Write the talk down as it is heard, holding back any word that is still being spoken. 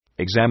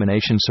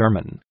Examination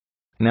Sermon.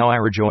 Now I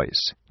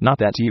rejoice, not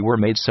that ye were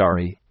made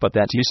sorry, but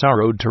that ye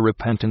sorrowed to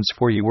repentance,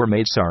 for ye were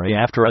made sorry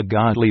after a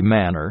godly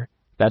manner,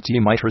 that ye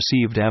might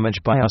receive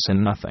damage by us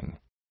in nothing.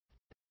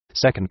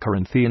 2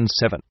 Corinthians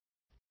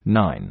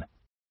 7:9.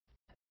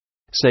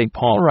 St.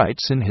 Paul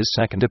writes in his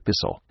second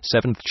epistle,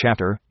 7th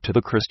chapter, to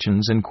the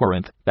Christians in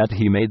Corinth, that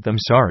he made them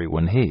sorry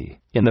when he,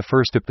 in the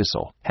first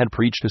epistle, had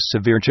preached a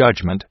severe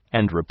judgment,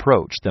 and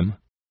reproached them.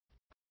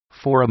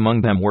 For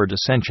among them were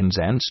dissensions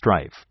and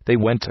strife, they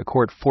went to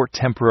court for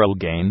temporal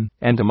gain,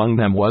 and among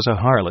them was a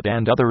harlot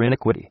and other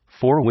iniquity,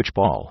 for which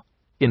Paul,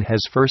 in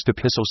his first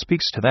epistle,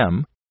 speaks to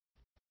them.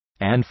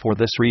 And for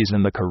this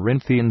reason the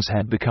Corinthians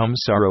had become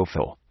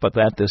sorrowful, but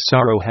that this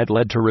sorrow had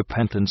led to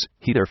repentance,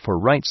 he therefore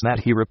writes that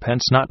he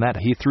repents not that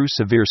he through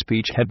severe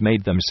speech had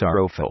made them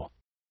sorrowful.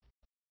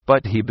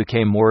 But he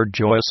became more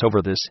joyous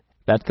over this,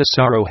 that the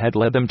sorrow had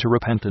led them to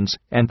repentance,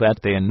 and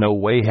that they in no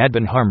way had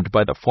been harmed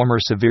by the former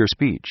severe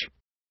speech.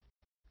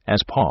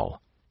 As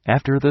Paul,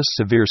 after this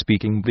severe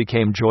speaking,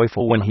 became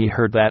joyful when he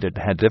heard that it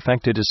had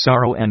effected his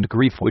sorrow and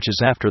grief which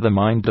is after the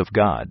mind of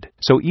God,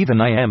 so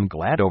even I am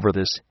glad over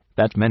this,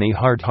 that many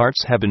hard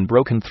hearts have been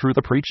broken through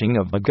the preaching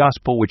of the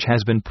gospel which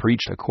has been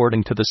preached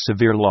according to the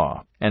severe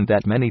law, and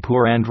that many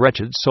poor and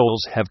wretched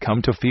souls have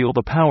come to feel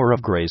the power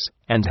of grace,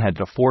 and had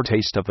a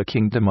foretaste of the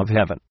kingdom of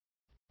heaven.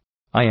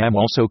 I am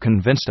also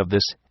convinced of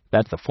this,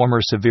 that the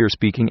former severe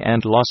speaking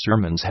and law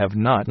sermons have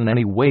not in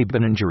any way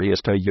been injurious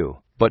to you,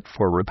 but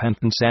for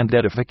repentance and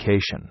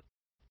edification.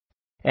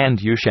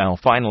 And you shall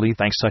finally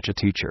thank such a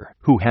teacher,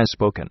 who has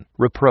spoken,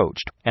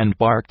 reproached, and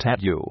barked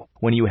at you,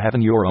 when you have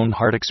in your own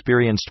heart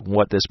experienced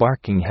what this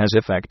barking has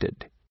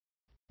effected.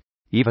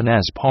 Even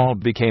as Paul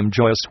became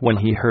joyous when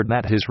he heard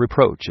that his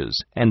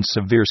reproaches and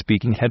severe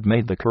speaking had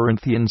made the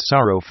Corinthians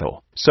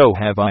sorrowful, so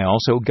have I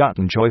also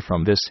gotten joy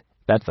from this,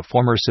 that the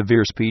former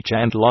severe speech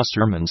and law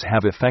sermons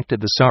have effected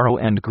the sorrow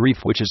and grief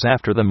which is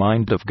after the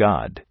mind of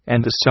God,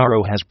 and the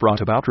sorrow has brought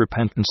about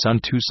repentance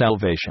unto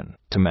salvation,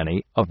 to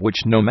many, of which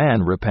no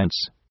man repents.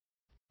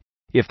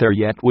 If there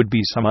yet would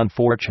be some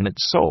unfortunate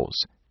souls,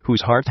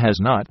 whose heart has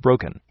not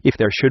broken, if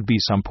there should be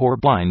some poor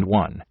blind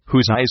one,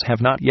 whose eyes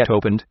have not yet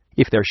opened,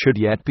 if there should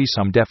yet be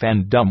some deaf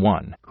and dumb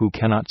one, who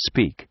cannot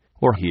speak,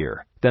 or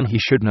hear, then he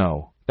should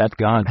know that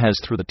God has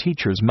through the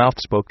teacher's mouth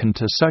spoken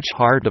to such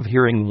hard of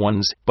hearing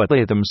ones, but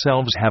they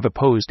themselves have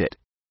opposed it.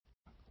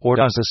 Or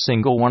does a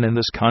single one in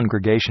this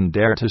congregation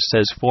dare to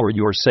say, for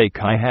your sake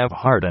I have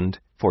hardened,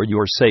 for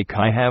your sake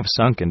I have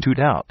sunk into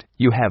doubt,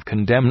 you have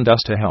condemned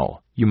us to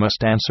hell, you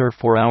must answer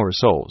for our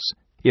souls?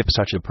 If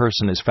such a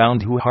person is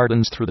found who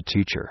hardens through the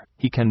teacher,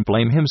 he can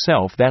blame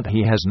himself that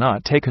he has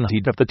not taken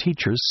heed of the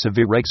teacher's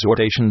severe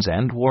exhortations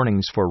and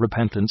warnings for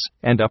repentance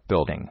and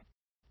upbuilding.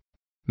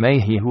 May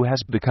he who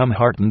has become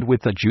hardened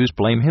with the Jews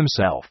blame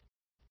himself.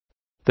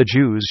 The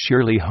Jews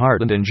surely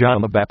hardened in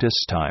John the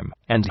Baptist's time,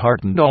 and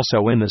hardened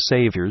also in the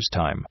Savior's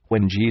time,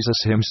 when Jesus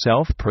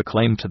himself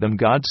proclaimed to them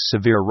God's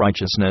severe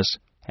righteousness,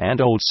 and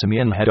old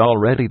Simeon had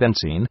already then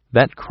seen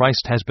that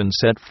Christ has been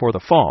set for the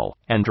fall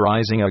and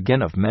rising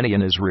again of many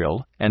in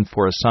Israel, and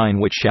for a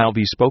sign which shall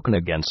be spoken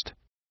against.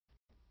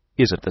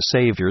 Is it the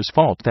Savior's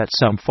fault that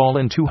some fall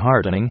into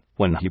hardening,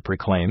 when he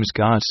proclaims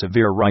God's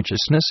severe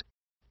righteousness?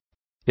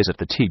 Is it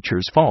the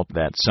teacher's fault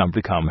that some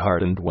become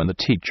hardened when the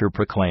teacher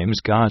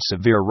proclaims God's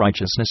severe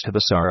righteousness to the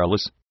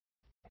sorrowless?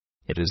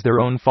 It is their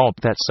own fault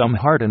that some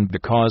harden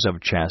because of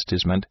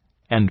chastisement,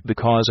 and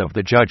because of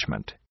the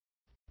judgment.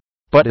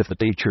 But if the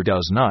teacher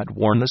does not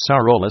warn the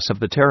sorrowless of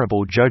the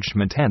terrible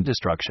judgment and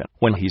destruction,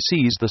 when he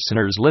sees the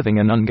sinners living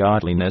in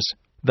ungodliness,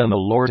 then the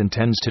Lord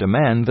intends to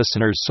demand the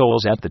sinners'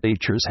 souls at the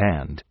teacher's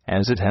hand,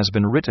 as it has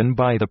been written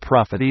by the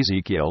prophet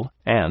Ezekiel,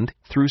 and,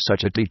 through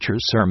such a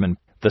teacher's sermon,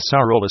 the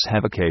sorrowless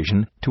have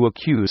occasion to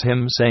accuse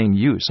him, saying,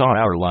 you saw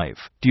our life,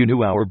 you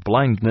knew our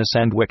blindness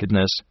and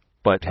wickedness,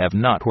 but have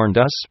not warned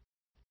us.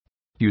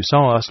 You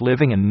saw us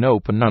living in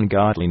open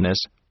ungodliness,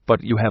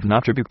 but you have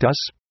not rebuked us.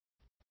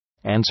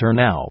 Answer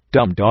now,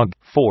 dumb dog,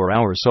 for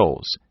our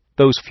souls,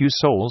 those few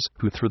souls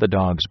who through the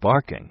dog's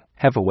barking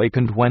have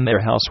awakened when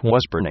their house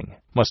was burning,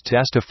 must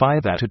testify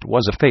that it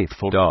was a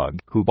faithful dog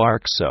who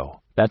barked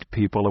so that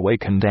people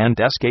awakened and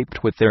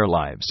escaped with their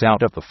lives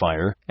out of the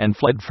fire, and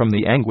fled from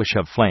the anguish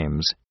of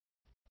flames.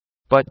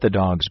 But the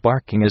dog's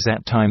barking is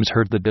at times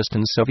heard the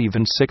distance of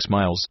even 6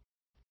 miles.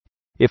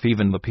 If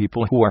even the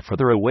people who are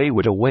further away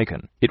would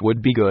awaken, it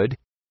would be good.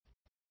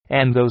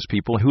 And those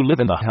people who live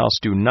in the house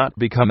do not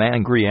become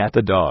angry at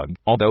the dog,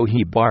 although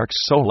he barks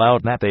so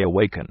loud that they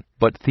awaken.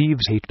 But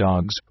thieves hate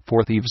dogs,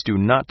 for thieves do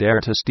not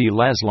dare to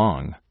steal as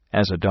long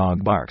as a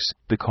dog barks,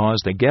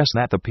 because they guess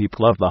that the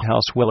people of the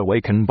house will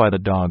awaken by the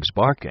dog's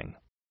barking.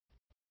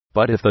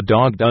 But if the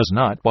dog does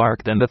not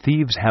bark, then the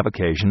thieves have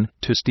occasion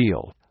to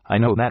steal. I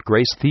know that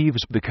grace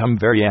thieves become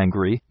very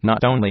angry,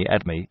 not only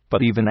at me,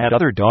 but even at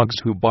other dogs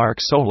who bark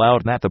so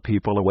loud that the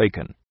people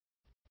awaken.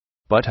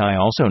 But I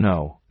also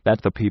know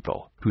that the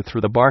people, who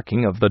through the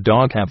barking of the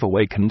dog have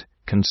awakened,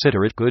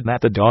 consider it good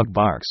that the dog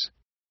barks.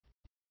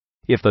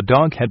 If the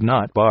dog had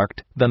not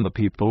barked, then the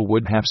people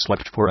would have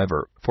slept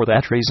forever. For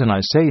that reason I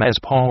say, as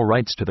Paul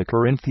writes to the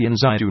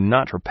Corinthians, I do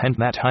not repent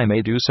that I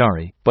made you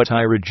sorry, but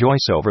I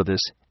rejoice over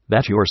this,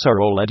 that your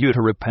sorrow led you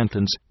to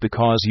repentance,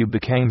 because you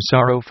became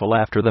sorrowful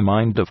after the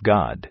mind of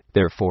God.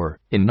 Therefore,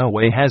 in no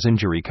way has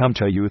injury come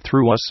to you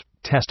through us.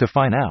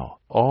 Testify now,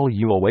 all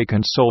you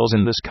awakened souls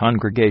in this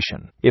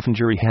congregation, if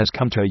injury has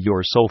come to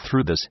your soul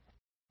through this.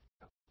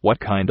 What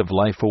kind of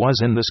life was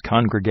in this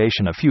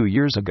congregation a few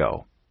years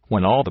ago,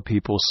 when all the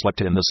people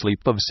slept in the sleep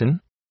of sin?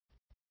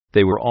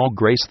 They were all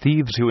grace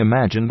thieves who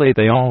imagined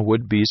they all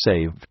would be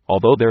saved,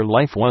 although their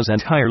life was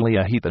entirely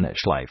a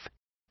heathenish life.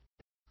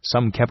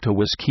 Some kept a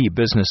whiskey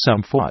business,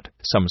 some fought,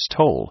 some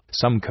stole,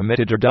 some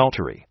committed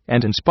adultery,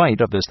 and in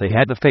spite of this they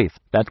had the faith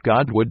that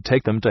God would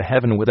take them to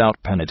heaven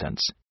without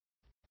penitence.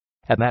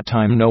 At that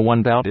time no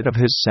one doubted of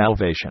his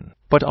salvation,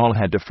 but all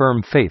had a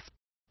firm faith.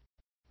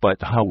 But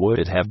how would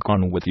it have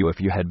gone with you if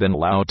you had been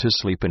allowed to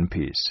sleep in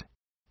peace?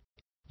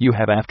 You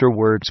have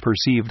afterwards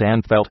perceived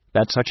and felt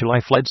that such a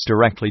life leads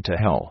directly to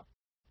hell.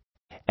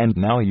 And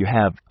now you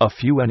have, a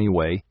few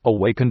anyway,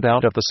 awakened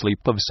out of the sleep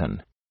of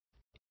sin.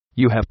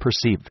 You have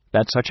perceived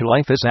that such a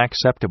life is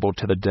acceptable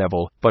to the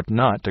devil, but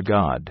not to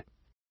God.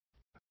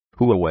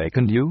 Who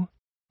awakened you?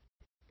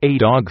 A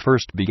dog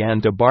first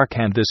began to bark,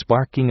 and this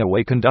barking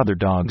awakened other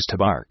dogs to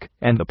bark,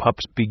 and the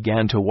pups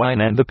began to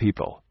whine, and the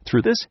people,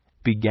 through this,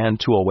 began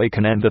to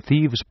awaken, and the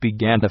thieves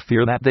began to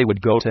fear that they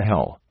would go to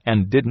hell,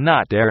 and did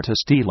not dare to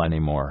steal any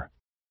more.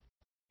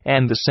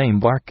 And the same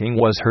barking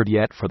was heard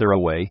yet further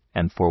away,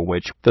 and for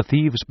which the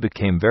thieves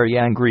became very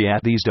angry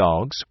at these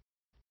dogs.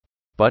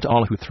 But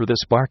all who through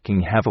this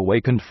barking have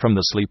awakened from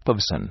the sleep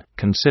of sin,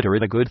 consider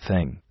it a good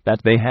thing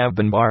that they have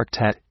been barked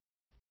at.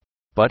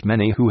 But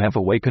many who have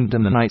awakened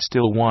in the night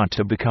still want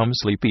to become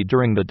sleepy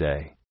during the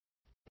day.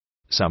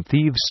 Some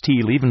thieves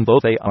steal even though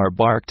they are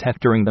barked at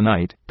during the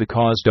night,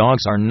 because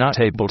dogs are not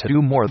able to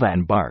do more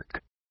than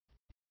bark.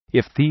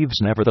 If thieves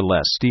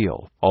nevertheless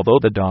steal, although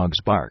the dogs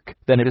bark,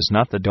 then it is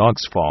not the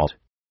dog's fault.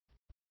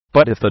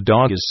 But if the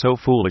dog is so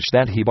foolish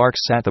that he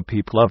barks at the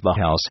people of the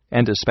house,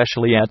 and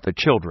especially at the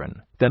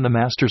children, then the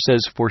master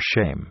says, for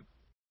shame.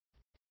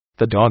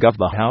 The dog of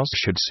the house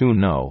should soon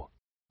know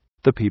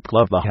the people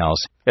of the house,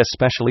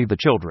 especially the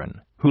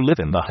children, who live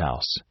in the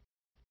house.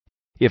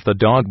 If the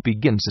dog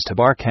begins to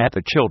bark at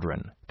the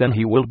children, then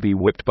he will be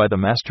whipped by the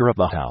master of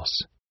the house.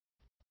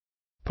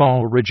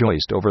 Paul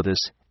rejoiced over this,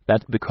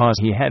 that because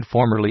he had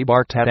formerly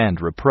barked at and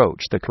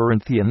reproached the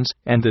Corinthians,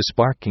 and this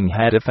barking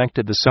had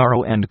affected the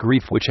sorrow and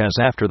grief which is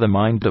after the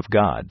mind of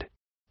God.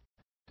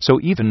 So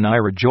even I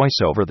rejoice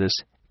over this,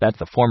 that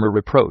the former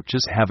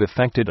reproaches have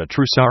affected a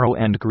true sorrow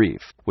and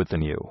grief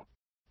within you.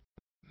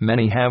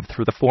 Many have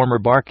through the former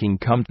barking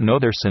come to know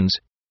their sins.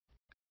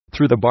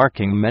 Through the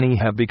barking many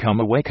have become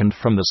awakened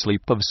from the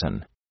sleep of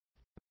sin.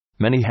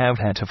 Many have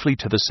had to flee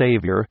to the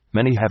Savior,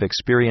 many have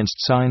experienced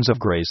signs of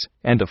grace,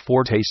 and a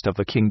foretaste of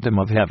the kingdom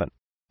of heaven.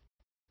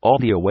 All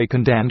the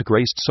awakened and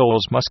graced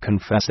souls must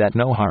confess that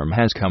no harm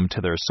has come to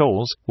their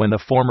souls, when the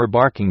former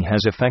barking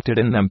has effected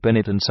in them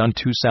penitence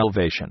unto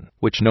salvation,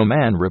 which no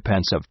man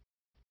repents of.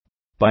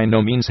 By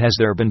no means has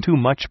there been too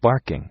much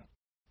barking.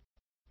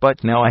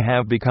 But now I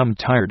have become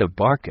tired of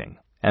barking.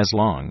 As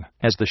long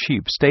as the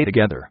sheep stay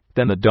together,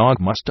 then the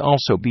dog must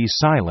also be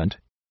silent.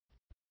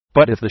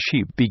 But if the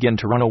sheep begin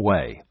to run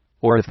away,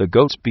 or if the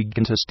goats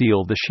begin to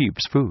steal the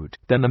sheep's food,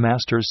 then the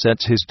master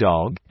sets his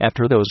dog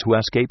after those who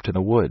escape to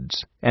the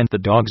woods, and the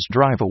dogs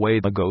drive away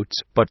the goats,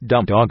 but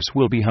dumb dogs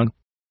will be hung.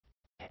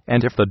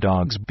 And if the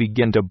dogs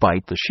begin to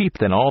bite the sheep,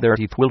 then all their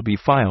teeth will be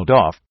filed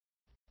off.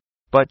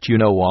 But you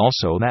know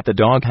also that the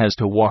dog has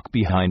to walk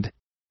behind.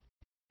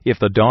 If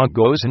the dog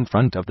goes in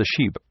front of the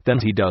sheep, then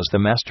he does the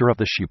master of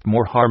the sheep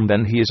more harm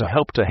than he is a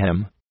help to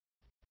him.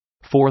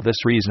 For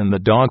this reason the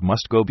dog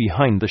must go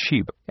behind the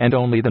sheep, and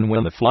only then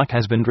when the flock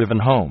has been driven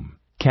home,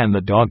 can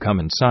the dog come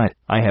inside.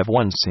 I have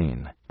once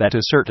seen that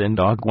a certain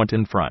dog went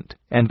in front,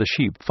 and the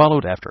sheep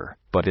followed after,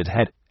 but it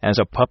had, as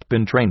a pup,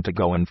 been trained to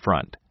go in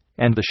front,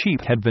 and the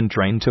sheep had been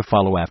trained to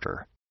follow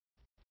after.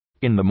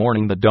 In the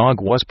morning the dog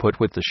was put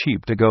with the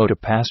sheep to go to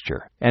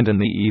pasture, and in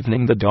the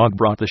evening the dog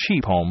brought the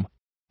sheep home.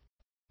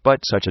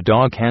 But such a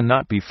dog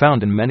cannot be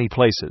found in many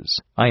places.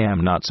 I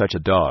am not such a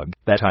dog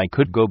that I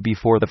could go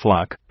before the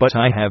flock, but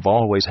I have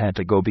always had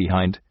to go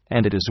behind,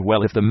 and it is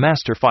well if the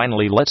master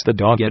finally lets the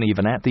dog in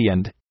even at the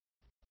end.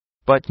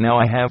 But now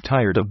I have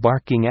tired of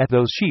barking at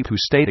those sheep who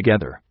stay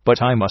together,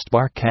 but I must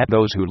bark at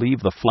those who leave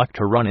the flock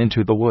to run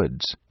into the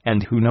woods,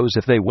 and who knows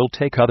if they will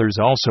take others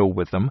also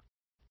with them.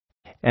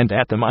 And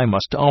at them I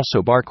must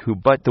also bark who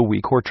butt the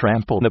weak or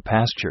trample the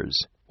pastures,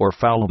 or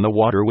foul in the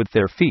water with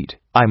their feet.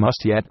 I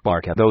must yet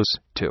bark at those,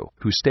 too,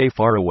 who stay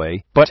far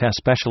away, but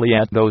especially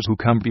at those who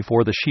come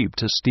before the sheep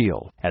to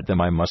steal. At them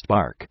I must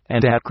bark,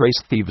 and at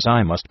grace thieves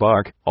I must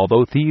bark,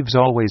 although thieves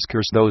always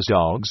curse those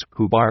dogs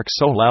who bark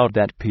so loud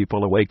that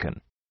people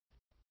awaken.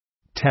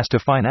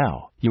 Testify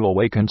now, you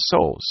awakened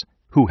souls,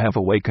 who have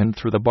awakened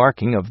through the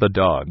barking of the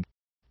dog.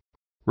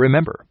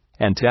 Remember,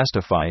 and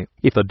testify,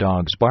 if the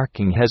dog's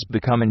barking has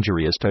become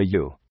injurious to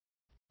you.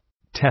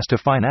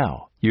 Testify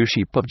now, you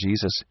sheep of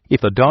Jesus,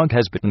 if the dog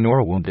has bitten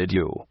or wounded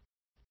you.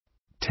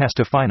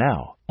 Testify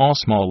now, all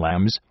small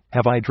lambs,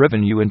 have I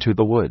driven you into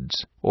the woods,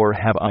 or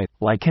have I,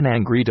 like an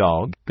angry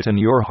dog, bitten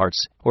your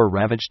hearts, or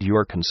ravaged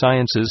your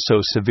consciences so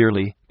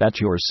severely, that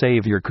your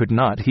Savior could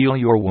not heal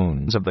your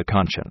wounds of the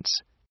conscience?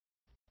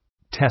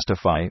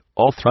 Testify,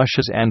 all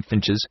thrushes and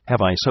finches,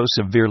 have I so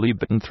severely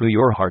bitten through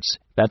your hearts,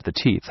 that the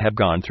teeth have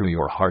gone through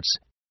your hearts?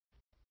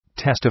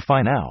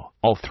 Testify now,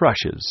 all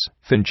thrushes,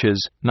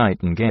 finches,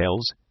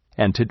 nightingales,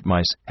 and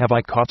titmice, have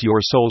I caught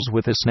your souls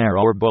with a snare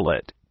or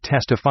bullet?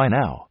 Testify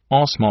now,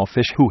 all small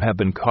fish who have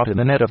been caught in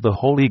the net of the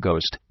Holy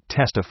Ghost.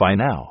 Testify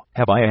now,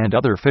 have I and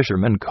other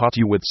fishermen caught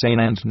you with seine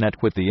and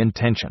net with the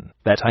intention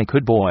that I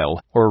could boil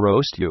or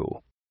roast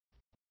you?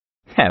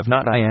 Have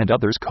not I and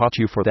others caught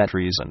you for that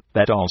reason,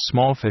 that all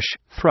small fish,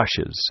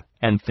 thrushes,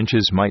 and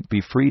finches might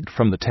be freed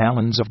from the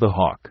talons of the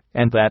hawk,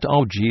 and that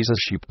all Jesus'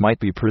 sheep might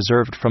be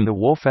preserved from the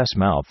wolf's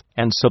mouth,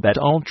 and so that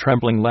all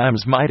trembling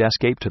lambs might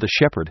escape to the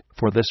shepherd?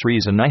 For this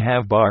reason I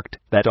have barked,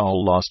 that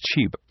all lost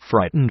sheep,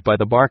 frightened by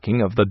the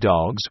barking of the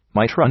dogs,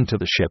 might run to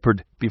the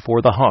shepherd,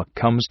 before the hawk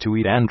comes to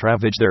eat and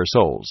ravage their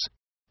souls.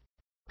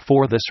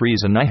 For this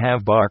reason I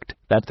have barked,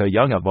 that the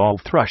young of all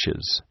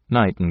thrushes,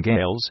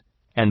 nightingales,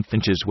 and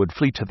finches would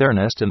flee to their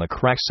nest in the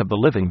cracks of the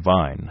living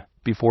vine,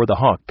 before the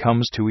hawk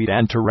comes to eat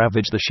and to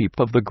ravage the sheep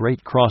of the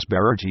great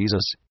cross-bearer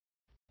Jesus.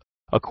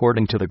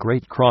 According to the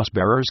great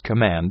cross-bearer's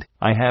command,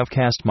 I have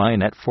cast my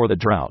net for the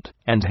drought,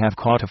 and have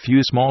caught a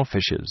few small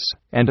fishes,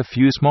 and a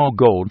few small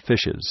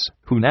goldfishes,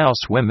 who now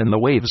swim in the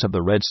waves of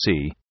the Red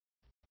Sea.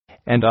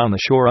 And on the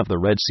shore of the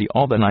Red Sea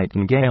all the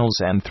nightingales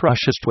and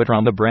thrushes twitter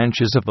on the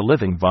branches of the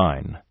living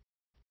vine.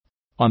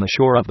 On the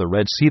shore of the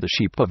Red Sea the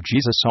sheep of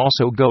Jesus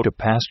also go to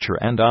pasture,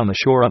 and on the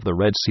shore of the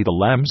Red Sea the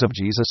lambs of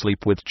Jesus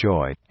leap with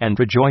joy and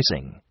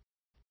rejoicing.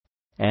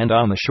 And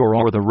on the shore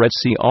o'er the Red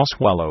Sea all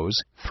swallows,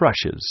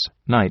 thrushes,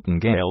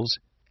 nightingales,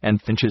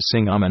 and finches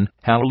sing Amen,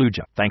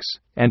 Hallelujah, thanks,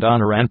 and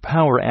honor and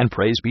power and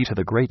praise be to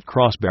the great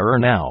cross-bearer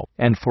now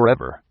and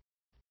forever.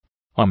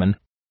 Amen.